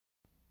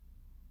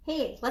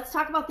Hey, let's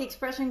talk about the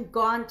expression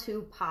gone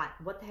to pot.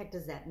 What the heck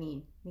does that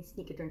mean? Let me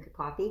sneak a drink of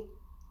coffee.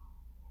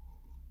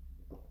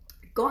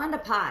 Gone to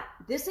pot.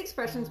 This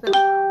expression's been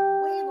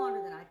around way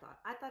longer than I thought.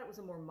 I thought it was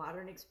a more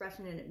modern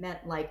expression and it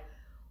meant like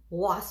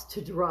lost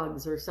to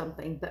drugs or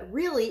something, but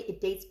really it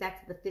dates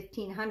back to the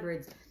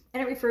 1500s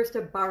and it refers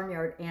to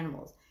barnyard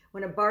animals.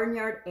 When a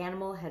barnyard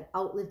animal had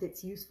outlived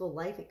its useful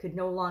life, it could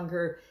no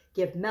longer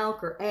give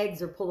milk or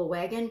eggs or pull a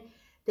wagon.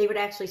 They would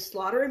actually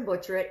slaughter and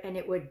butcher it, and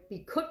it would be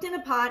cooked in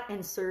a pot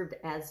and served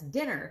as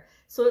dinner.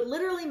 So it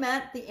literally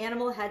meant the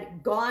animal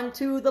had gone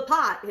to the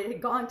pot. It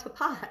had gone to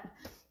pot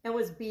and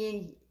was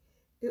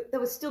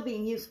still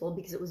being useful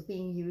because it was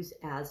being used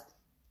as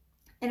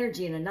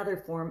energy in another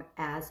form,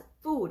 as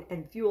food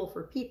and fuel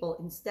for people,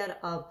 instead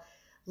of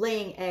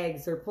laying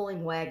eggs or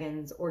pulling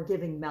wagons or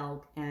giving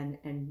milk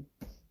and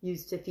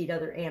used to feed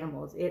other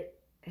animals. It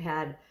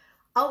had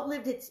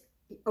outlived its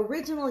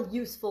original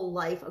useful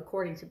life,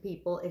 according to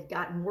people. It had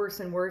gotten worse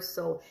and worse.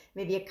 So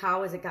maybe a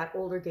cow, as it got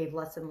older, gave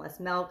less and less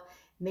milk.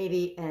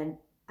 Maybe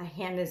a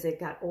hen, as it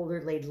got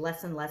older, laid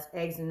less and less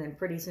eggs, and then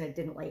pretty soon it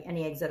didn't lay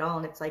any eggs at all.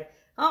 And it's like,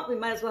 oh, we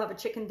might as well have a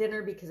chicken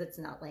dinner because it's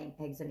not laying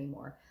eggs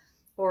anymore.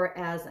 Or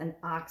as an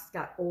ox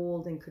got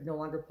old and could no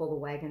longer pull the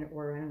wagon,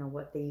 or I don't know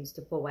what they used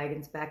to pull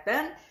wagons back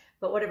then,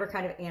 but whatever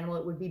kind of animal,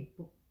 it would be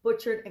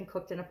butchered and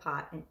cooked in a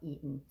pot and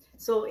eaten.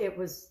 So it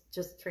was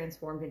just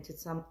transformed into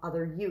some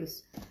other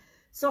use.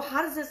 So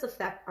how does this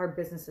affect our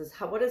businesses?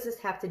 What does this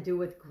have to do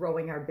with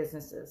growing our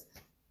businesses?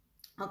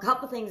 A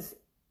couple things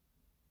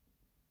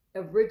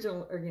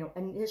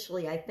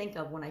initially I think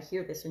of when I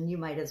hear this, and you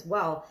might as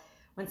well.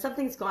 When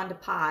something's gone to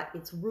pot,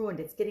 it's ruined,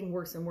 it's getting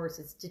worse and worse,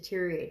 it's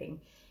deteriorating.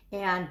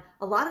 And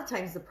a lot of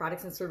times the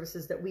products and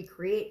services that we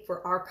create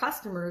for our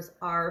customers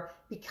are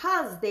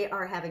because they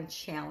are having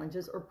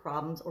challenges or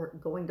problems or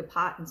going to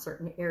pot in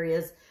certain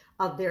areas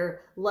of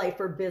their life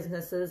or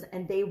businesses,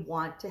 and they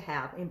want to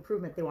have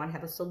improvement. They want to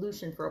have a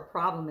solution for a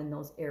problem in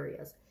those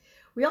areas.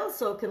 We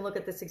also can look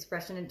at this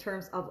expression in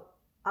terms of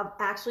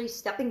actually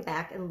stepping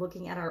back and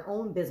looking at our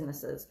own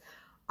businesses.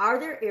 Are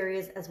there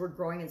areas as we're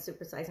growing and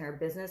supersizing our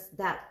business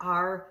that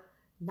are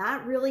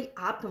not really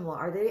optimal?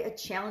 Are they a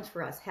challenge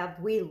for us? Have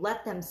we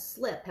let them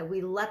slip? Have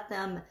we let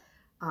them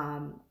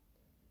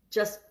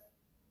just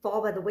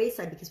fall by the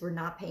wayside because we're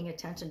not paying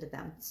attention to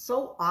them?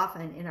 So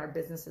often in our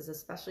businesses,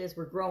 especially as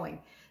we're growing,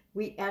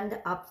 we end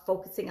up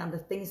focusing on the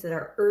things that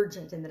are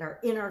urgent and that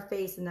are in our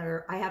face and that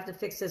are, I have to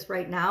fix this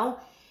right now.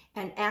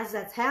 And as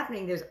that's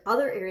happening, there's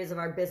other areas of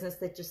our business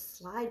that just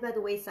slide by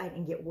the wayside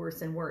and get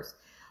worse and worse.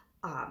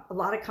 A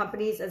lot of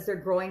companies, as they're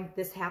growing,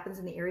 this happens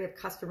in the area of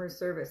customer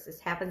service. This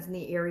happens in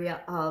the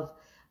area of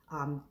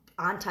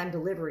on-time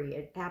delivery.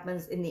 It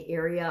happens in the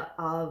area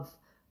of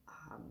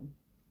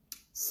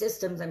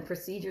systems and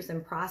procedures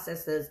and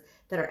processes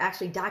that are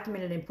actually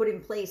documented and put in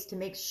place to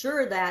make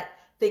sure that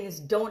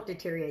things don't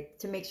deteriorate,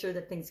 to make sure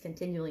that things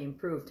continually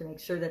improve, to make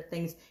sure that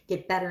things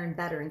get better and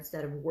better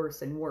instead of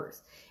worse and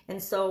worse.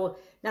 And so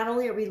not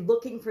only are we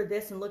looking for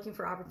this and looking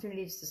for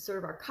opportunities to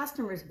serve our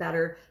customers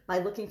better by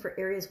looking for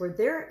areas where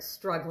they're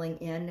struggling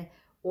in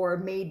or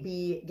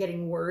maybe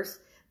getting worse,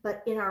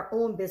 but in our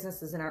own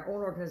businesses, in our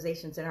own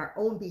organizations, in our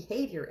own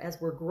behavior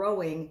as we're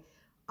growing,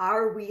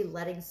 are we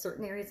letting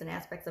certain areas and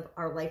aspects of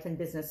our life and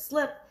business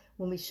slip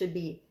when we should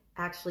be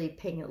actually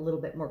paying a little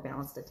bit more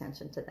balanced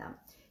attention to them?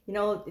 You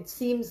know, it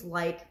seems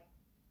like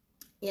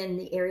in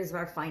the areas of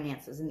our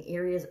finances, in the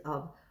areas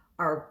of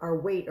our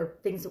weight or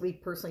things that we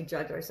personally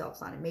judge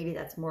ourselves on, and maybe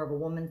that's more of a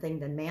woman thing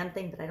than man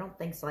thing, but I don't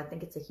think so. I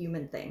think it's a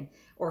human thing.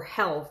 Or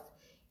health,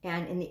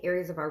 and in the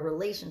areas of our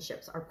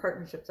relationships, our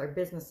partnerships, our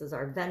businesses,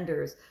 our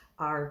vendors,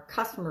 our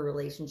customer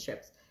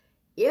relationships.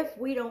 If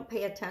we don't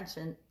pay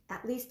attention,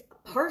 at least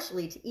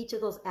partially, to each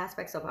of those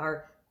aspects of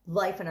our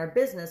life and our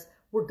business,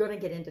 we're going to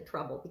get into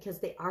trouble because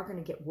they are going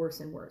to get worse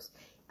and worse.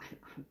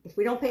 If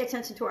we don't pay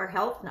attention to our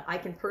health, and I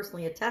can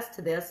personally attest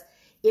to this,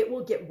 it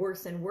will get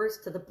worse and worse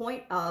to the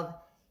point of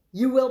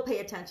you will pay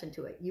attention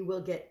to it. You will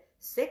get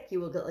sick. You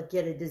will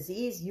get a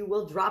disease. You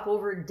will drop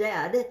over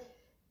dead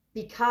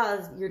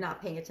because you're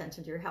not paying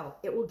attention to your health.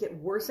 It will get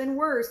worse and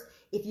worse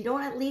if you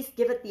don't at least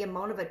give it the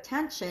amount of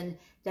attention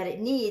that it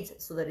needs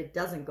so that it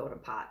doesn't go to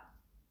pot.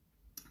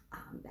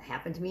 That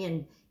happened to me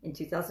in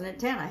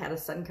 2010. I had a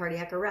sudden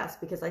cardiac arrest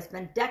because I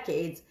spent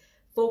decades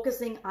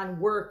focusing on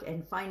work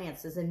and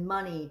finances and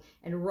money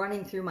and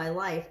running through my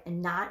life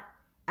and not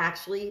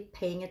actually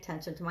paying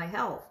attention to my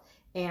health.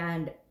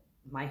 And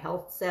my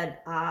health said,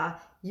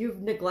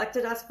 you've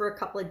neglected us for a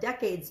couple of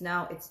decades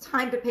now. It's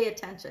time to pay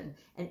attention.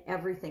 And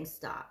everything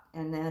stopped.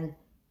 And then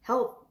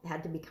health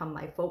had to become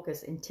my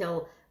focus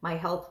until my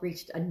health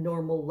reached a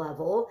normal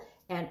level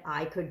and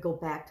I could go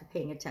back to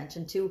paying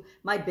attention to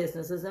my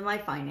businesses and my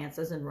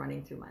finances and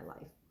running through my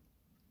life.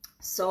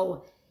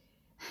 So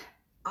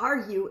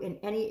are you in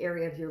any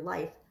area of your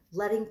life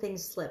letting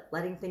things slip,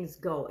 letting things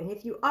go? And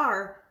if you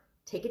are,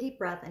 take a deep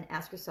breath and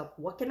ask yourself,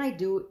 what can I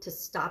do to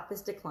stop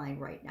this decline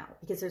right now?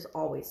 Because there's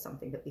always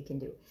something that we can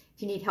do.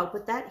 If you need help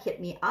with that,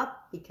 hit me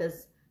up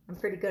because I'm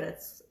pretty good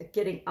at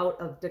getting out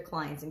of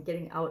declines and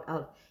getting out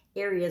of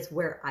areas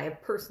where I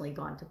have personally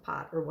gone to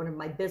pot, or one of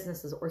my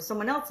businesses or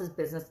someone else's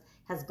business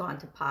has gone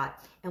to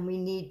pot, and we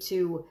need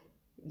to,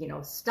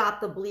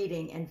 stop the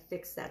bleeding and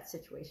fix that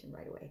situation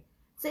right away.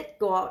 That's it.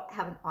 Go out,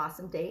 have an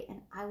awesome day,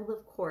 and I will,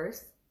 of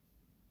course,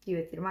 be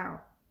with you tomorrow.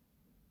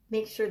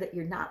 Make sure that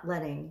you're not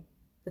letting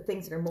the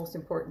things that are most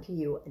important to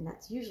you, and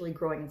that's usually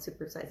growing and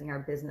supersizing our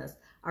business,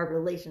 our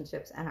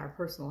relationships, and our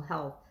personal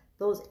health,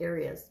 those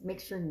areas, make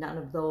sure none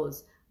of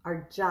those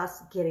are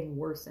just getting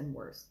worse and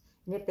worse.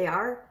 And if they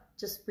are,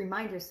 just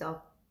remind yourself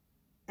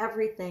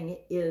everything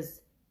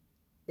is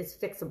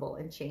fixable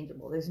and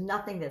changeable. There's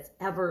nothing that's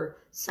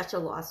ever such a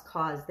lost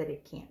cause that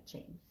it can't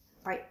change.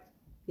 All right,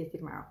 see you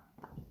tomorrow.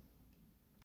 Bye.